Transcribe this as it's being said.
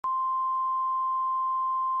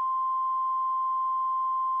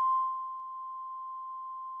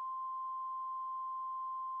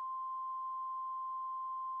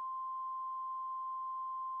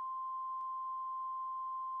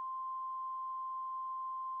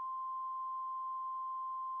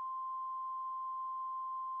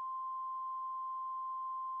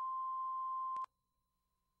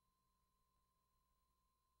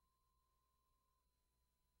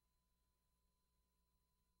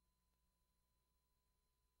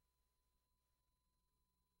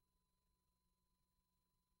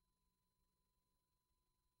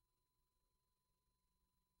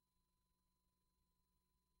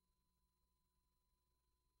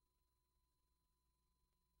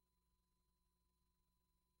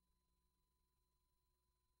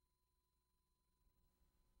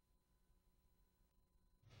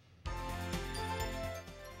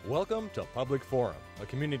Welcome to Public Forum, a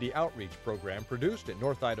community outreach program produced at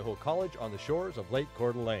North Idaho College on the shores of Lake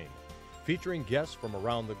Coeur d'Alene. Featuring guests from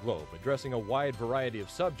around the globe addressing a wide variety of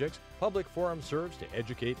subjects, Public Forum serves to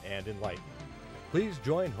educate and enlighten. Please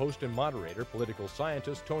join host and moderator, political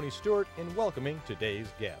scientist Tony Stewart, in welcoming today's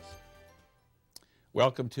guest.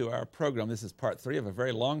 Welcome to our program. This is part 3 of a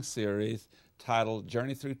very long series titled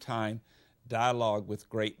Journey Through Time, Dialogue with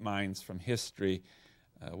Great Minds from History.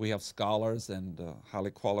 We have scholars and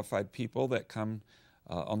highly qualified people that come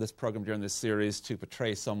on this program during this series to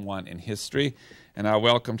portray someone in history. And I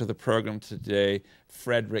welcome to the program today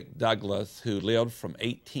Frederick Douglass, who lived from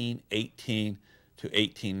 1818 to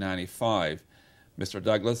 1895. Mr.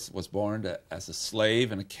 Douglass was born as a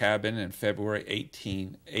slave in a cabin in February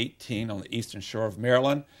 1818 on the eastern shore of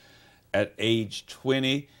Maryland. At age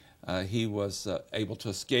 20, he was able to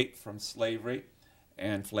escape from slavery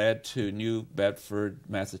and fled to New Bedford,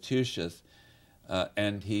 Massachusetts.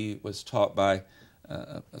 And he was taught by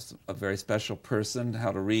a very special person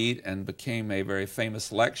how to read and became a very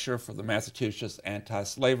famous lecturer for the Massachusetts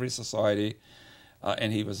Anti-Slavery Society.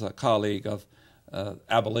 And he was a colleague of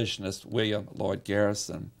abolitionist William Lloyd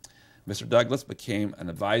Garrison. Mr. Douglass became an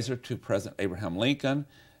advisor to President Abraham Lincoln.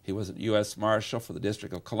 He was a U.S. Marshal for the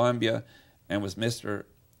District of Columbia and was Minister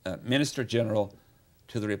General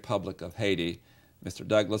to the Republic of Haiti. Mr.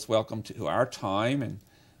 Douglass, welcome to our time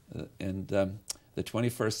and the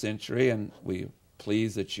 21st century, and we're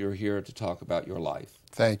pleased that you're here to talk about your life.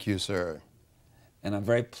 Thank you, sir. And I'm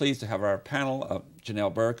very pleased to have our panel,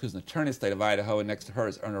 Janelle Burke, who's an attorney in the state of Idaho, and next to her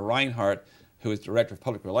is Erna Reinhardt, who is Director of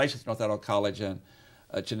Public Relations at North Idaho College, and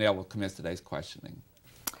Janelle will commence today's questioning.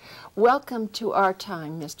 Welcome to our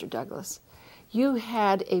time, Mr. Douglass. You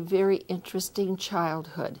had a very interesting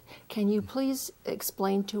childhood. Can you please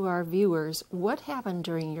explain to our viewers what happened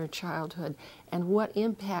during your childhood and what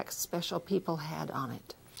impacts special people had on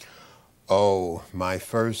it? Oh, my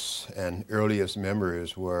first and earliest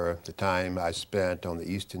memories were the time I spent on the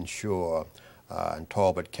eastern shore in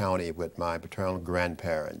Talbot County with my paternal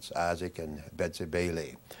grandparents, Isaac and Betsy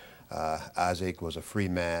Bailey. Isaac was a free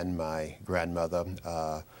man. My grandmother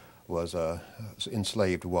was an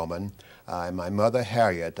enslaved woman. My mother,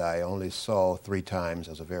 Harriet, I only saw 3 times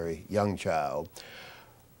as a very young child.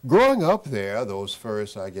 Growing up there, those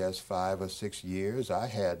first, I guess, 5 or 6 years, I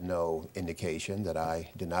had no indication that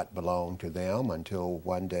I did not belong to them until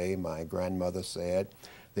one day my grandmother said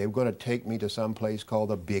they were going to take me to some place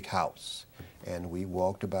called the Big House. And we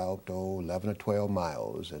walked about 11 or 12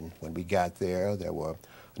 miles. And when we got there, there were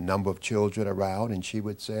a number of children around, and she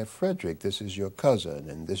would say, Frederick, this is your cousin,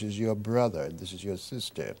 and this is your brother, and this is your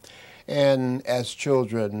sister. And as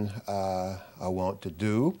children are wont to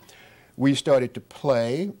do, we started to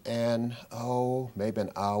play, and maybe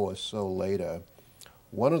an hour or so later,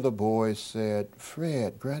 one of the boys said,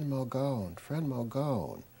 Fred, Grandma gone, Grandma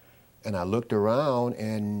gone. And I looked around,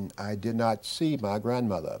 and I did not see my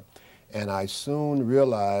grandmother. And I soon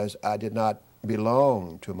realized I did not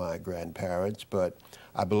belong to my grandparents, but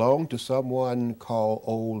I belonged to someone called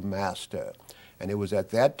Old Master. And it was at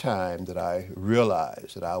that time that I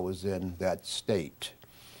realized that I was in that state.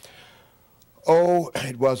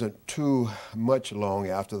 It wasn't too much long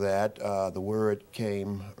after that. The word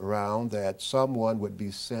came around that someone would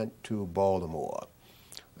be sent to Baltimore.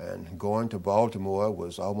 And going to Baltimore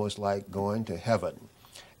was almost like going to heaven.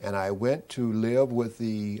 And I went to live with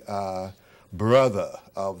the brother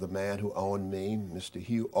of the man who owned me, Mr.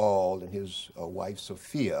 Hugh Auld, and his wife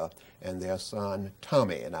Sophia, and their son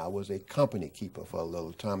Tommy. And I was a company keeper for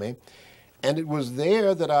little Tommy. And it was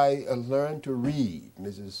there that I learned to read.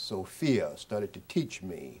 Mrs. Sophia started to teach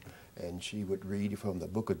me, and she would read from the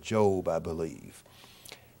book of Job, I believe.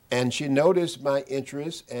 And she noticed my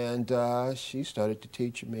interest, and she started to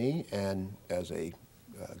teach me. And as a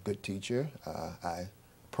good teacher, I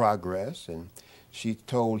progressed. And she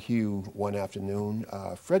told Hugh one afternoon,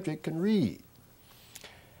 Frederick can read.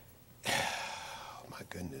 Oh, my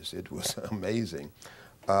goodness, it was amazing.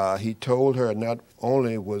 He told her not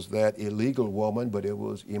only was that illegal woman, but it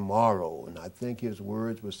was immoral. And I think his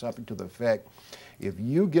words were something to the effect, if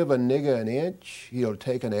you give a nigger an inch, he'll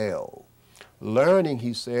take an L. Learning,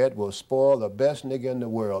 he said, will spoil the best nigger in the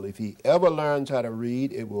world. If he ever learns how to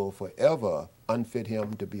read, it will forever unfit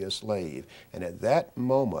him to be a slave. And at that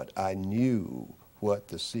moment, I knew what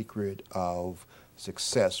the secret of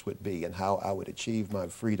success would be and how I would achieve my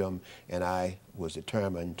freedom, and I was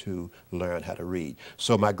determined to learn how to read.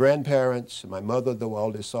 So my grandparents, my mother, though I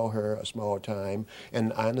only saw her a small time,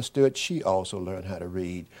 and I understood she also learned how to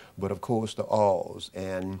read, but of course the Alls.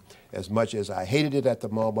 And as much as I hated it at the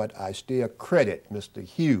moment, I still credit Mr.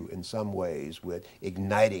 Hugh in some ways with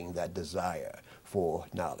igniting that desire for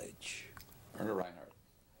knowledge. Erna Reinhardt.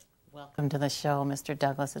 Welcome to the show, Mr.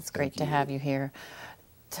 Douglass. It's great to you. have you here.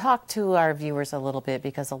 Talk to our viewers a little bit,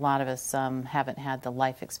 because a lot of us haven't had the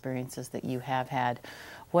life experiences that you have had,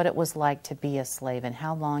 what it was like to be a slave and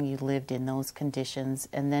how long you lived in those conditions,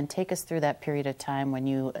 and then take us through that period of time when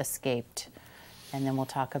you escaped, and then we'll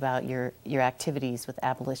talk about your activities with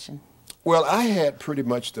abolition. Well, I had pretty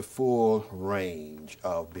much the full range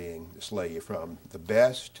of being a slave, from the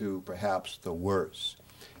best to perhaps the worst.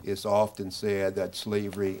 It's often said that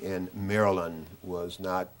slavery in Maryland was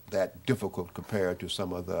not that difficult compared to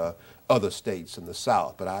some of the other states in the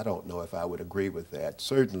South, but I don't know if I would agree with that.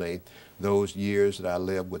 Certainly, those years that I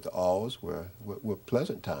lived with the Alls were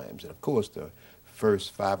pleasant times, and of course the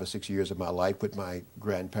first 5 or 6 years of my life with my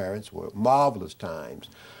grandparents were marvelous times.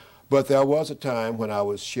 But there was a time when I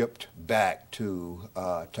was shipped back to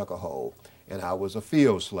Tuckahoe, and I was a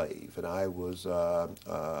field slave, and I was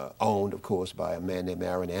owned, of course, by a man named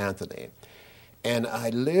Aaron Anthony. And I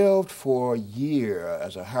lived for a year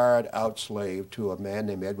as a hired-out slave to a man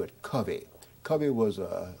named Edward Covey. Covey was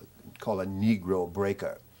called a Negro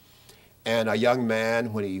breaker. And a young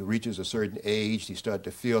man, when he reaches a certain age, he starts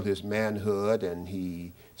to feel his manhood, and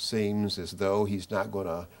he seems as though he's not going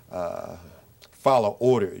to follow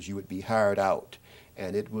orders. You would be hired out.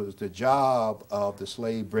 And it was the job of the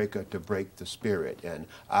slave breaker to break the spirit. And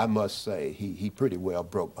I must say, he pretty well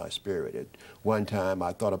broke my spirit. At one time,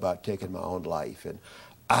 I thought about taking my own life. And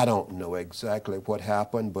I don't know exactly what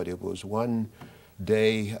happened, but it was one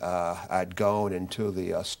day I'd gone into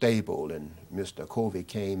the stable, and Mr. Covey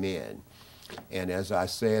came in. And as I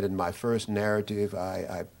said in my first narrative,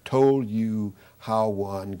 I told you how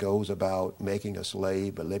one goes about making a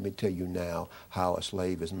slave, but let me tell you now how a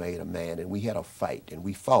slave is made a man. And we had a fight, and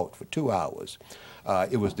we fought for 2 hours.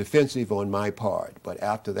 It was defensive on my part, but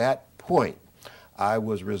after that point, I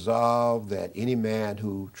was resolved that any man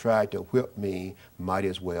who tried to whip me might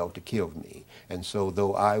as well to kill me. And so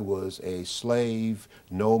though I was a slave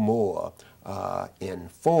no more in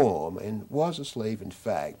form, and was a slave in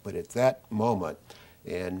fact, but at that moment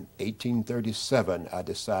in 1837, I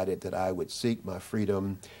decided that I would seek my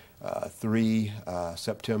freedom. 3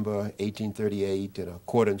 September 1838, in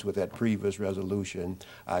accordance with that previous resolution,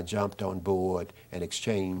 I jumped on board and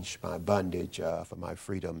exchanged my bondage for my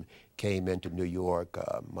freedom, came into New York.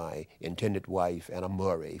 My intended wife, Anna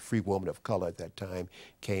Murray, free woman of color at that time,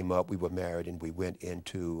 came up. We were married, and we went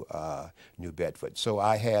into New Bedford. So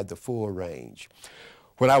I had the full range.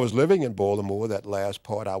 When I was living in Baltimore, that last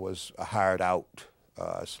part, I was a hired out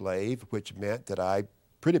slave, which meant that I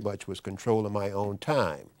pretty much was controlling my own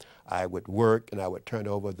time. I would work, and I would turn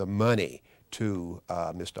over the money to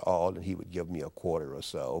Mr. Auld, and he would give me a quarter or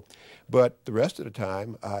so. But the rest of the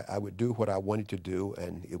time, I would do what I wanted to do,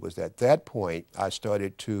 and it was at that point I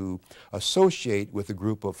started to associate with a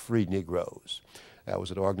group of free Negroes. That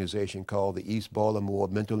was an organization called the East Baltimore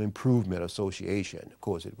Mental Improvement Association. Of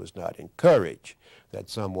course, it was not encouraged that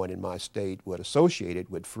someone in my state would associate it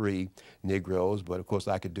with free Negroes, but of course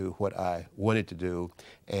I could do what I wanted to do,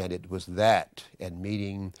 and it was that and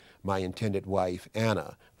meeting my intended wife,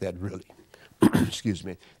 Anna, that really, excuse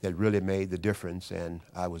me, that really made the difference, and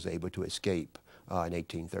I was able to escape in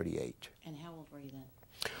 1838. And how old were you then?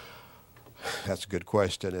 That's a good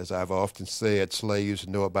question. As I've often said, slaves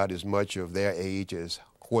know about as much of their age as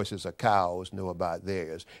horses or cows know about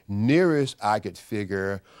theirs. Nearest I could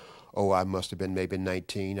figure, I must have been maybe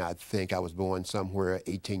 19. I think I was born somewhere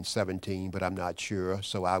 18, 17, but I'm not sure.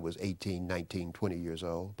 So I was 18, 19, 20 years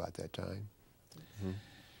old by that time.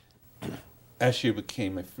 Mm-hmm. As you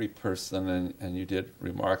became a free person and you did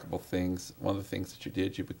remarkable things, one of the things that you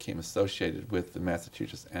did, you became associated with the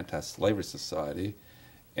Massachusetts Anti-Slavery Society,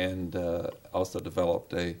 and also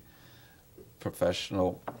developed a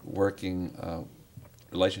professional working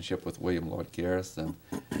relationship with William Lloyd Garrison.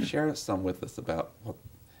 Share some with us about what,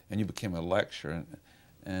 and you became a lecturer,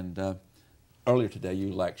 and earlier today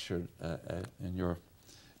you lectured in your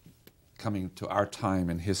coming to our time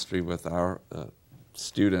in history with our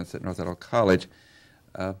students at North Idaho College.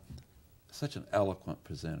 Such an eloquent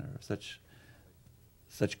presenter,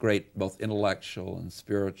 such great both intellectual and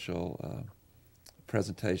spiritual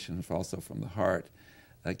presentation, also from the heart.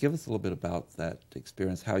 Give us a little bit about that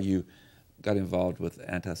experience, how you got involved with the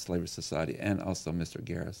Anti-Slavery Society and also Mr.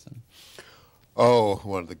 Garrison. Oh,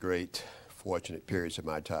 one of the great fortunate periods of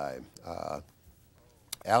my time.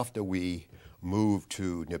 After we moved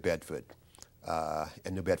to New Bedford,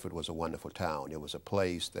 and New Bedford was a wonderful town. It was a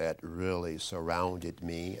place that really surrounded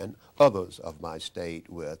me and others of my state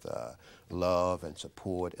with love and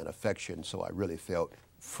support and affection, so I really felt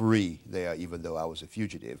free there, even though I was a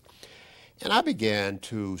fugitive. And I began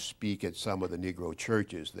to speak at some of the Negro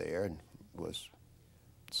churches there, and was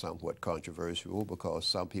somewhat controversial because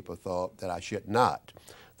some people thought that I should not,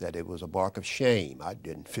 that it was a mark of shame. I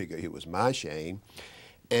didn't figure it was my shame.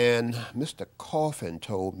 And Mr. Coffin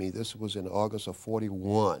told me, this was in August of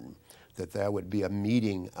 '41, that there would be a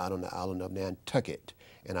meeting out on the island of Nantucket.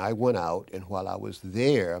 And I went out, and while I was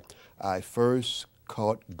there, I first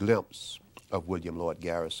caught a glimpse of William Lloyd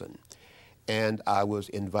Garrison. And I was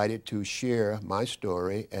invited to share my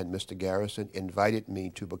story, and Mr. Garrison invited me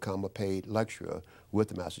to become a paid lecturer with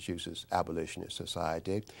the Massachusetts Abolitionist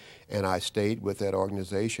Society. And I stayed with that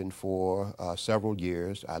organization for several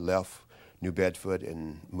years. I left New Bedford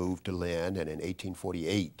and moved to Lynn, and in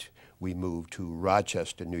 1848 we moved to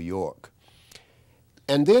Rochester, New York.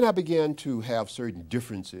 And then I began to have certain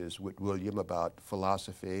differences with William about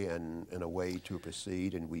philosophy and a way to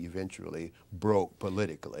proceed, and we eventually broke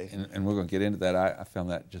politically. And we're going to get into that. I found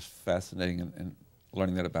that just fascinating and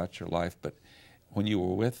learning that about your life. But when you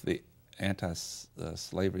were with the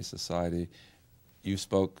Anti-Slavery Society, you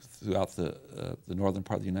spoke throughout the northern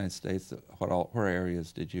part of the United States. Where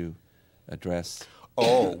areas did you address?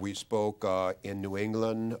 Oh, we spoke in New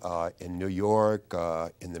England, in New York,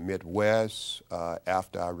 in the Midwest.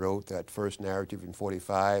 After I wrote that first narrative in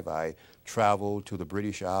 '45, I traveled to the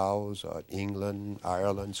British Isles, England,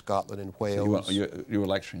 Ireland, Scotland, and Wales. So you were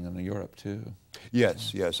lecturing in Europe, too?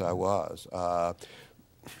 Yes, I was.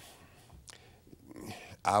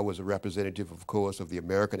 I was a representative, of course, of the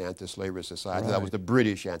American Anti-Slavery Society. Right. That was the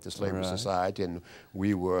British Anti-Slavery Society, and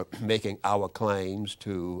we were making our claims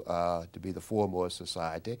to be the foremost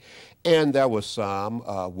society. And there was some,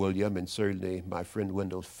 William and certainly my friend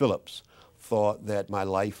Wendell Phillips, thought that my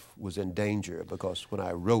life was in danger because when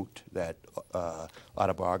I wrote that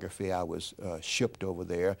autobiography, I was shipped over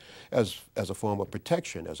there as a form of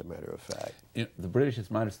protection, as a matter of fact. You know, the British,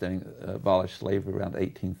 it's my understanding, abolished slavery around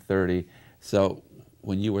 1830. So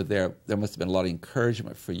when you were there, there must have been a lot of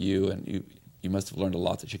encouragement for you, and you must have learned a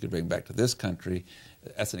lot that you could bring back to this country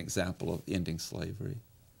as an example of ending slavery.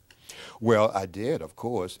 Well, I did, of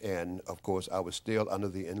course, and of course I was still under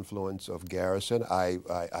the influence of Garrison.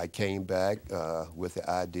 I came back with the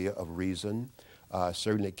idea of reason.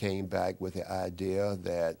 Certainly came back with the idea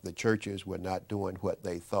that the churches were not doing what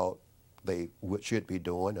they thought they should be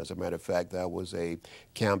doing. As a matter of fact, there was a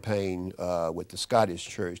campaign with the Scottish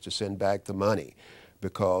Church to send back the money,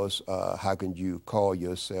 because how can you call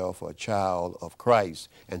yourself a child of Christ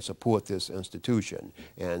and support this institution?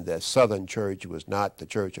 And the Southern Church was not the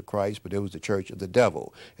Church of Christ, but it was the Church of the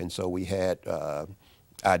devil. And so we had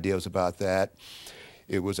ideas about that.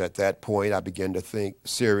 It was at that point I began to think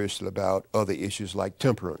seriously about other issues like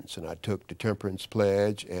temperance, and I took the Temperance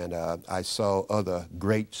Pledge, and I saw other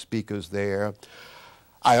great speakers there.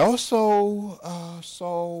 I also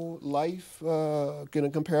saw life in a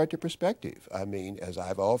comparative perspective. I mean, as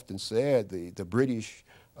I've often said, the British,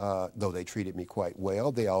 though they treated me quite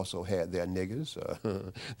well, they also had their niggers.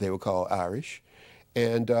 They were called Irish.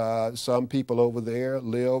 And some people over there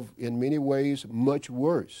live in many ways much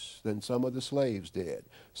worse than some of the slaves did.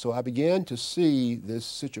 So I began to see this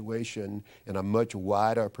situation in a much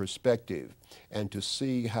wider perspective and to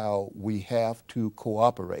see how we have to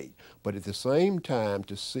cooperate, but at the same time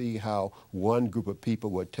to see how one group of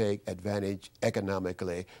people would take advantage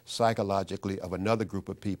economically, psychologically of another group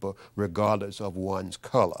of people regardless of one's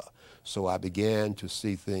color. So I began to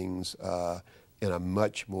see things in a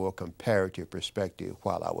much more comparative perspective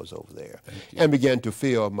while I was over there, and began to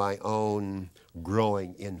feel my own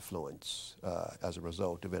growing influence as a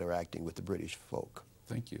result of interacting with the British folk.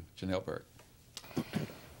 Thank you. Janelle Burke.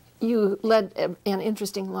 You led an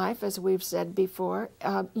interesting life, as we've said before.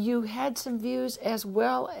 You had some views as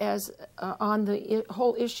well as on the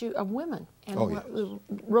whole issue of women and what the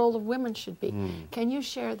role of women should be. Can you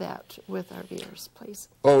share that with our viewers, please?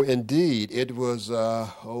 Oh, indeed. It was,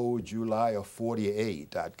 July of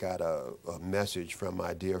 '48. I got a message from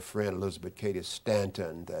my dear friend Elizabeth Cady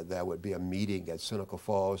Stanton that there would be a meeting at Seneca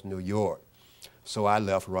Falls, New York. So I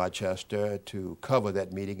left Rochester to cover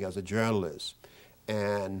that meeting as a journalist.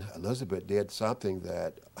 And Elizabeth did something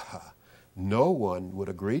that no one would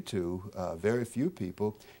agree to, very few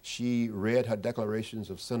people. She read her declarations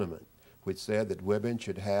of sentiment, which said that women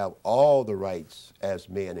should have all the rights as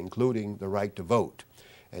men, including the right to vote.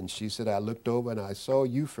 And she said, I looked over and I saw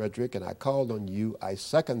you, Frederick, and I called on you. I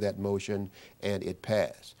second that motion, and it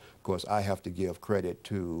passed. Of course, I have to give credit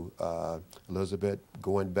to Elizabeth.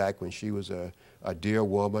 Going back when she was a dear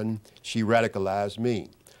woman, she radicalized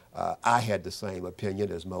me. I had the same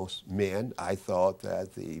opinion as most men. I thought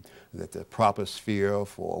that the proper sphere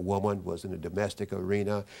for a woman was in the domestic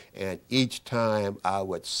arena, and each time I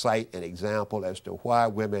would cite an example as to why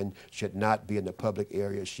women should not be in the public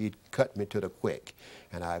area, she'd cut me to the quick.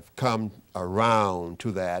 And I've come around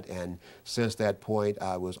to that, and since that point,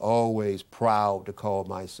 I was always proud to call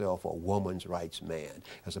myself a woman's rights man.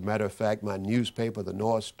 As a matter of fact, my newspaper, the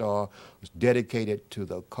North Star, was dedicated to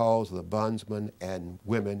the cause of the bondsmen and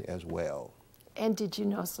women as well. And did you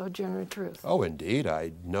know Sojourner Truth? Oh, indeed,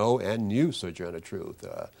 I know and knew Sojourner Truth.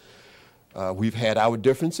 We've had our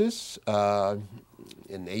differences.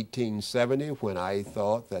 In 1870, when I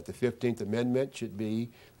thought that the 15th Amendment should be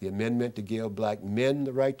the amendment to give black men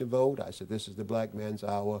the right to vote, I said, this is the black man's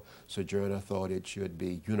hour. Sojourner thought it should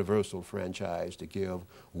be universal franchise to give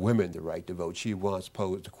women the right to vote. She once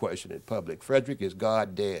posed the question in public, Frederick, is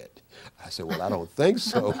God dead? I said, well, I don't think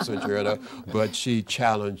so, Sojourner, but she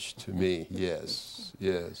challenged me, yes,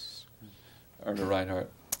 yes. Erna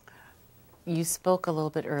Reinhardt. You spoke a little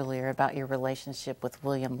bit earlier about your relationship with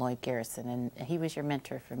William Lloyd Garrison, and he was your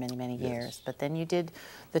mentor for many, many years. But then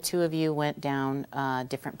the two of you went down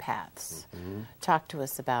different paths. Mm-hmm. Talk to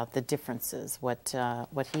us about the differences, what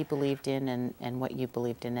he believed in and what you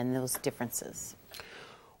believed in, and those differences.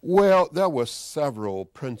 Well, there were several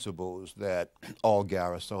principles that all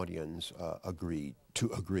Garrisonians agreed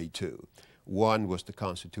to. One was the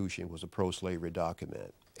Constitution was a pro-slavery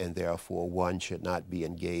document, and therefore one should not be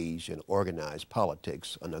engaged in organized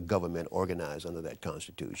politics and a government organized under that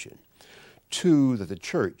Constitution. Two, that the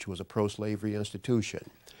church was a pro-slavery institution.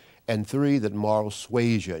 And three, that moral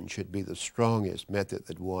suasion should be the strongest method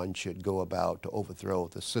that one should go about to overthrow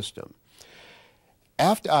the system.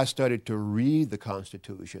 After I started to read the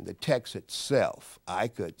Constitution, the text itself, I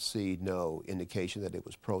could see no indication that it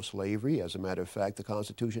was pro-slavery. As a matter of fact, the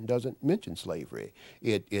Constitution doesn't mention slavery.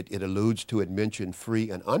 It alludes to it mentioned free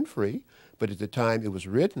and unfree, but at the time it was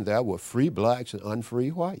written, there were free blacks and unfree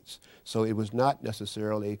whites. So it was not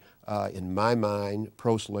necessarily, in my mind,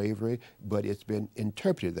 pro-slavery, but it's been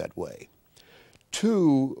interpreted that way.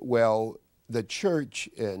 Two, well, the church,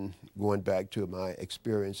 and going back to my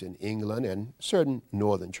experience in England and certain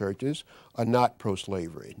northern churches, are not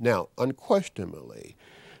pro-slavery. Now, unquestionably,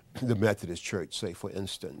 the Methodist Church, say, for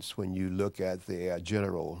instance, when you look at their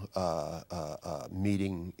general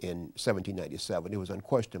meeting in 1797, it was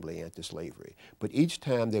unquestionably anti-slavery. But each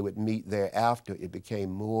time they would meet thereafter, it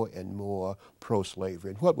became more and more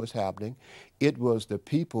pro-slavery. And what was happening? It was the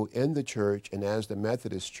people in the church, and as the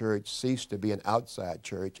Methodist Church ceased to be an outside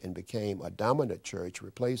church and became a dominant church,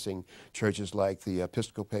 replacing churches like the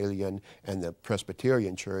Episcopalian and the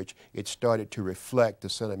Presbyterian Church, it started to reflect the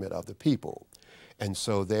sentiment of the people. And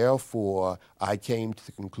so therefore, I came to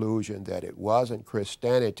the conclusion that it wasn't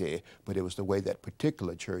Christianity, but it was the way that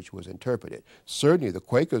particular church was interpreted. Certainly the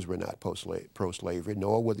Quakers were not pro-slavery,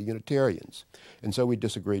 nor were the Unitarians. And so we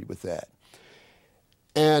disagreed with that.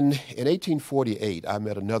 And in 1848, I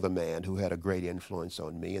met another man who had a great influence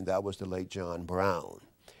on me, and that was the late John Brown.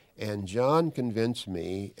 And John convinced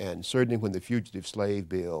me, and certainly when the Fugitive Slave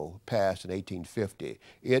Bill passed in 1850,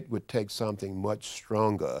 it would take something much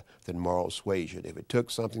stronger than moral suasion. If it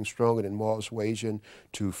took something stronger than moral suasion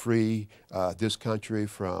to free this country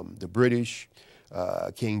from the British,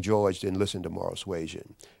 King George didn't listen to moral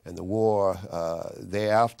suasion. And the war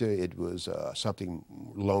thereafter, it was something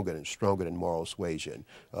longer and stronger than moral suasion.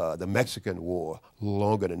 The Mexican War,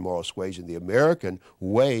 longer than moral suasion. The American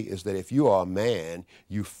way is that if you are a man,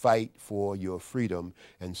 you fight for your freedom.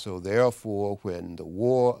 And so therefore, when the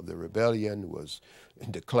War of the Rebellion was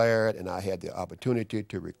declared and I had the opportunity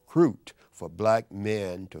to recruit for black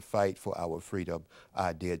men to fight for our freedom,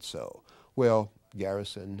 I did so. Well,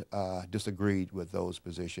 Garrison disagreed with those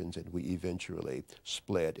positions, and we eventually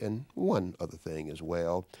split. And one other thing as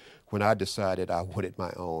well, when I decided I wanted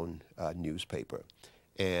my own newspaper,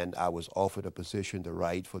 and I was offered a position to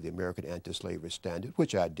write for the American Anti-Slavery Standard,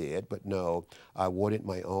 which I did, but no, I wanted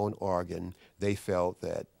my own organ. They felt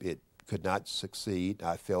that it could not succeed.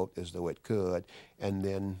 I felt as though it could. And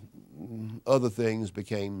then other things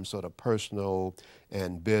became sort of personal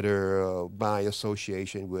and bitter by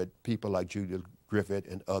association with people like Judith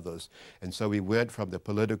Griffith and others. And so we went from the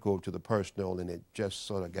political to the personal, and it just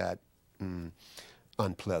sort of got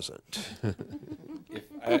unpleasant.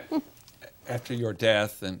 After your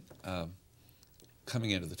death and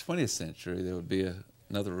coming into the 20th century, there would be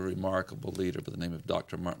another remarkable leader by the name of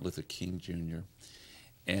Dr. Martin Luther King Jr.,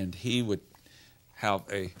 and he would have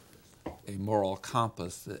a a moral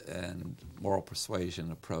compass and moral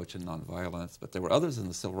persuasion approach and nonviolence, but there were others in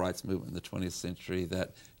the civil rights movement in the 20th century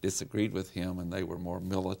that disagreed with him, and they were more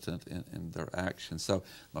militant in their actions. So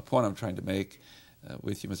my point I'm trying to make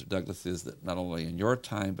with you, Mr. Douglass, is that not only in your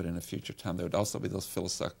time, but in a future time, there would also be those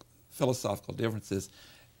philosophical differences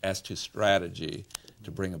as to strategy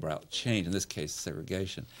to bring about change, in this case,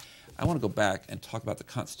 segregation. I want to go back and talk about the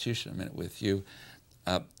Constitution a minute with you.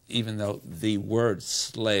 Even though the word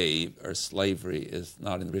slave or slavery is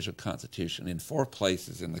not in the original Constitution, in 4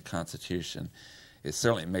 places in the Constitution, it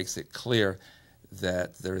certainly makes it clear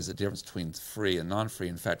that there is a difference between free and non-free.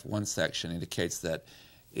 In fact, one section indicates that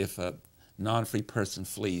if a non-free person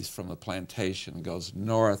flees from a plantation and goes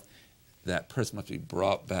north, that person must be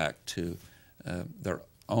brought back to their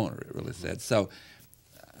owner, it really said. So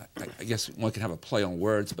I guess one can have a play on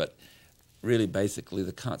words, but really, basically,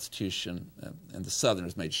 the Constitution and the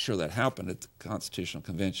Southerners made sure that happened at the Constitutional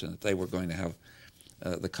Convention, that they were going to have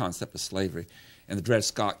the concept of slavery. And the Dred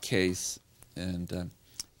Scott case in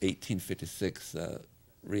 1856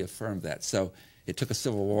 reaffirmed that. So it took a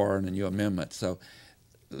Civil War and a new amendment. So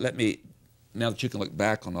let me, now that you can look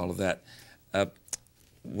back on all of that,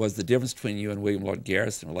 was the difference between you and William Lloyd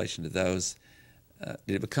Garrison in relation to those,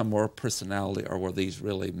 did it become more personality, or were these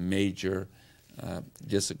really major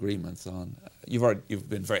disagreements on? You've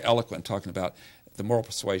been very eloquent talking about the moral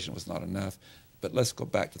persuasion was not enough, but let's go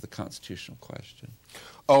back to the constitutional question.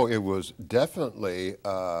 Oh, it was definitely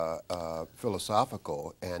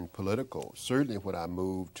philosophical and political. Certainly when I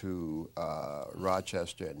moved to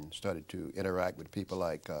Rochester and started to interact with people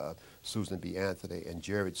like Susan B. Anthony and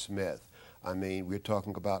Jared Smith, I mean, we're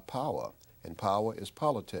talking about power, and power is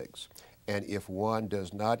politics. And if one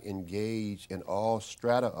does not engage in all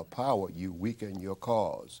strata of power, you weaken your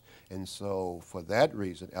cause. And so for that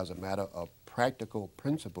reason, as a matter of practical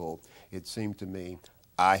principle, it seemed to me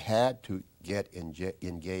I had to get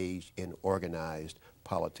engaged in organized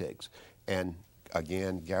politics. And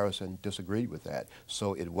again, Garrison disagreed with that.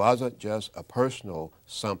 So it wasn't just a personal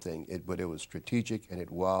something, but it was strategic and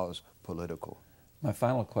it was political. My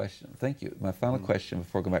final question, thank you. My final question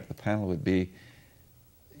before going back to the panel would be,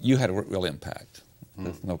 you had a real impact.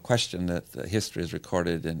 There's no question that history has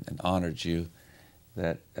recorded and honored you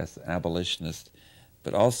that as an abolitionist,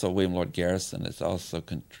 but also William Lloyd Garrison is also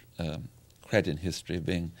credited in history of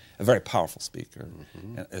being a very powerful speaker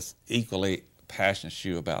and is equally passionate as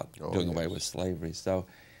you about doing away with slavery. So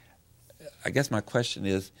I guess my question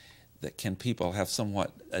is that can people have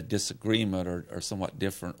somewhat a disagreement or somewhat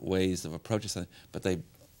different ways of approaching something, but they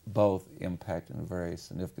both impact in a very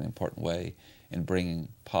significant, important way in bringing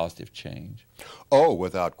positive change? Oh,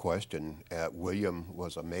 without question. William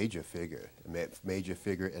was a major figure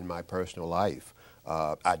in my personal life.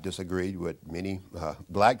 I disagreed with many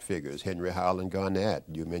black figures, Henry Highland Garnett.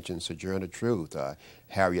 You mentioned Sojourner Truth.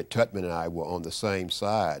 Harriet Tubman and I were on the same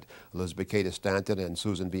side. Elizabeth Cady Stanton and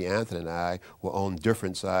Susan B. Anthony and I were on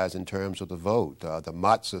different sides in terms of the vote. The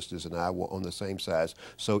Mott sisters and I were on the same sides.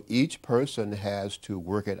 So each person has to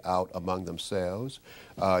work it out among themselves.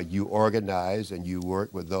 You organize and you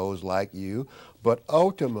work with those like you. But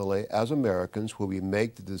ultimately, as Americans, when we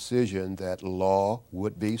make the decision that law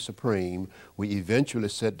would be supreme, we eventually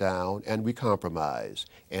sit down and we compromise.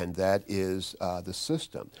 And that is the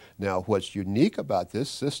system. Now, what's unique about this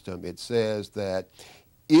system, it says that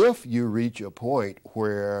if you reach a point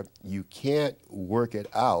where you can't work it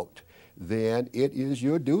out, then it is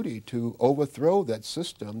your duty to overthrow that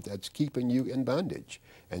system that's keeping you in bondage.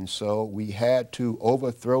 And so we had to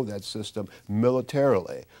overthrow that system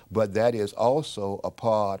militarily, but that is also a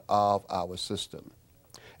part of our system.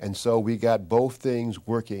 And so we got both things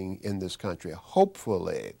working in this country.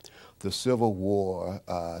 Hopefully, the Civil War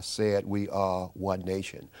said we are one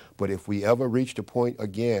nation. But if we ever reached a point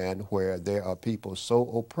again where there are people so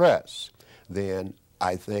oppressed, then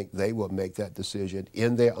I think they will make that decision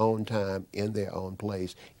in their own time, in their own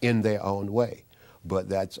place, in their own way. But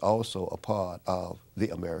that's also a part of the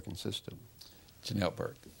American system. Janelle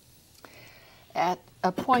Burke. At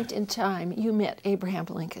a point in time, you met Abraham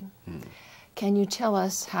Lincoln. Can you tell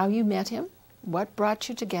us how you met him, what brought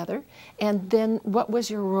you together, and then what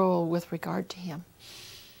was your role with regard to him?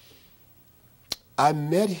 I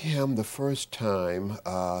met him the first time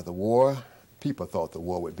people thought the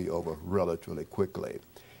war would be over relatively quickly.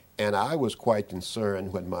 And I was quite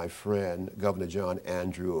concerned when my friend, Governor John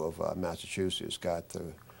Andrew of Massachusetts, got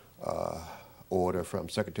the order from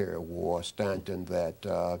Secretary of War Stanton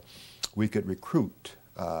that we could recruit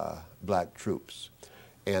black troops.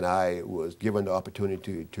 And I was given the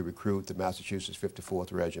opportunity to recruit the Massachusetts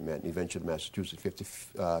 54th Regiment, and eventually the Massachusetts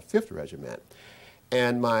 55th Regiment.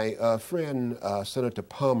 And my friend, Senator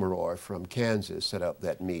Pomeroy from Kansas, set up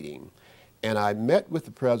that meeting. And I met with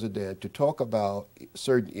the president to talk about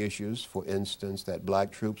certain issues, for instance, that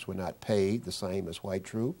black troops were not paid the same as white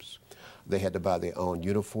troops. They had to buy their own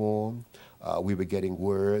uniform. We were getting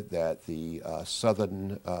word that the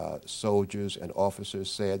Southern soldiers and officers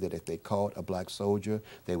said that if they caught a black soldier,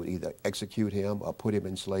 they would either execute him or put him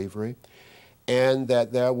in slavery, and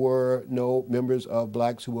that there were no members of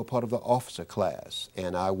blacks who were part of the officer class.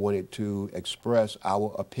 And I wanted to express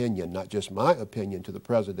our opinion, not just my opinion, to the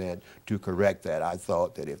president to correct that. I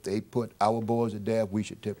thought that if they put our boys to death, we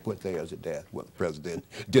should put theirs to death. Well, the president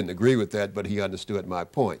didn't agree with that, but he understood my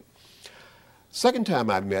point. Second time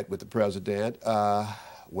I met with the president, the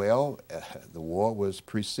war was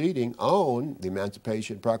proceeding on. The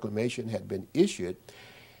Emancipation Proclamation had been issued,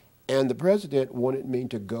 and the president wanted me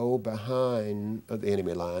to go behind the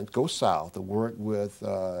enemy lines, go south, to work with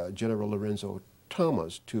General Lorenzo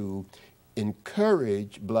Thomas to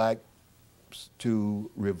encourage blacks to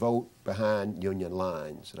revolt behind Union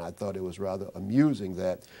lines. And I thought it was rather amusing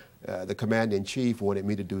that the commander-in-chief wanted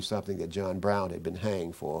me to do something that John Brown had been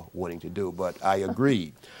hanged for wanting to do, but I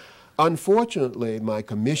agreed. Unfortunately, my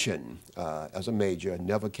commission as a major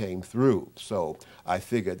never came through, so I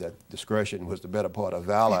figured that discretion was the better part of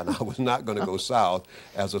valor, and I was not going to go south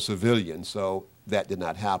as a civilian, so that did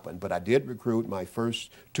not happen. But I did recruit. My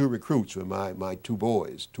first 2 recruits were my 2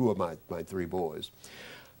 boys, 2 of my 3 boys.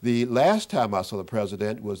 The last time I saw the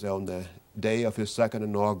president was on the day of his second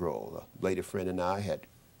inaugural. A lady friend and I had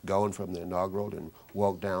gone from the inaugural and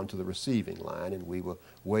walked down to the receiving line, and we were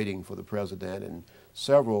waiting for the president, and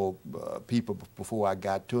several people before I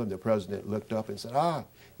got to him, the president looked up and said,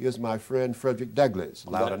 here's my friend Frederick Douglass,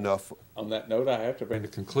 loud enough. On that note, I have to bring to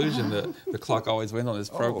conclusion that the clock always wins on this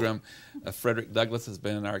program. Frederick Douglass has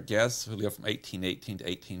been our guest, who lived from 1818 to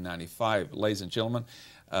 1895. Ladies and gentlemen,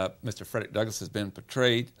 Mr. Frederick Douglass has been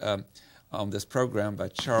portrayed on this program by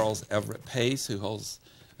Charles Everett Pace, who holds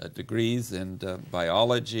degrees in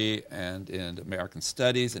biology and in American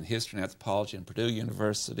Studies and History and Anthropology at Purdue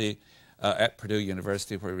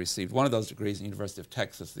University, where he received one of those degrees, in the University of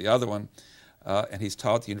Texas, the other one. And he's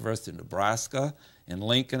taught at the University of Nebraska, in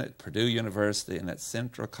Lincoln, at Purdue University, and at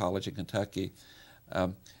Central College in Kentucky.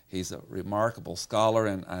 He's a remarkable scholar,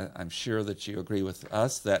 and I'm sure that you agree with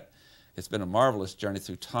us that it's been a marvelous journey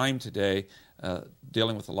through time today,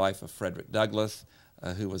 dealing with the life of Frederick Douglass,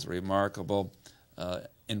 who was a remarkable,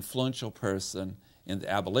 influential person in the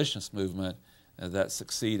abolitionist movement that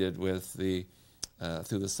succeeded with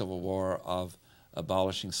through the Civil War of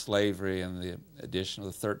abolishing slavery and the addition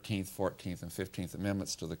of the 13th, 14th, and 15th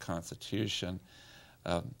Amendments to the Constitution.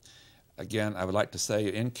 Again, I would like to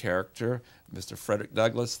say in character, Mr. Frederick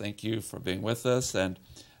Douglass, thank you for being with us and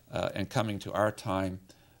coming to our time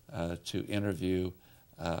to interview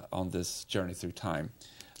on this journey through time.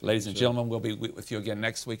 Ladies and gentlemen, we'll be with you again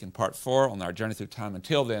next week in Part 4 on our journey through time.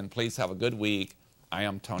 Until then, please have a good week. I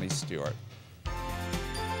am Tony Stewart.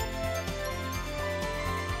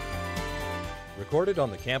 Recorded on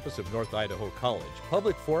the campus of North Idaho College,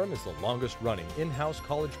 Public Forum is the longest-running in-house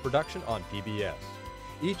college production on PBS.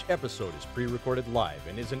 Each episode is pre-recorded live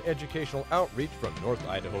and is an educational outreach from North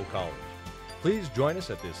Idaho College. Please join us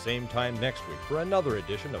at this same time next week for another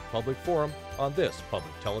edition of Public Forum on this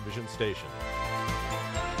public television station.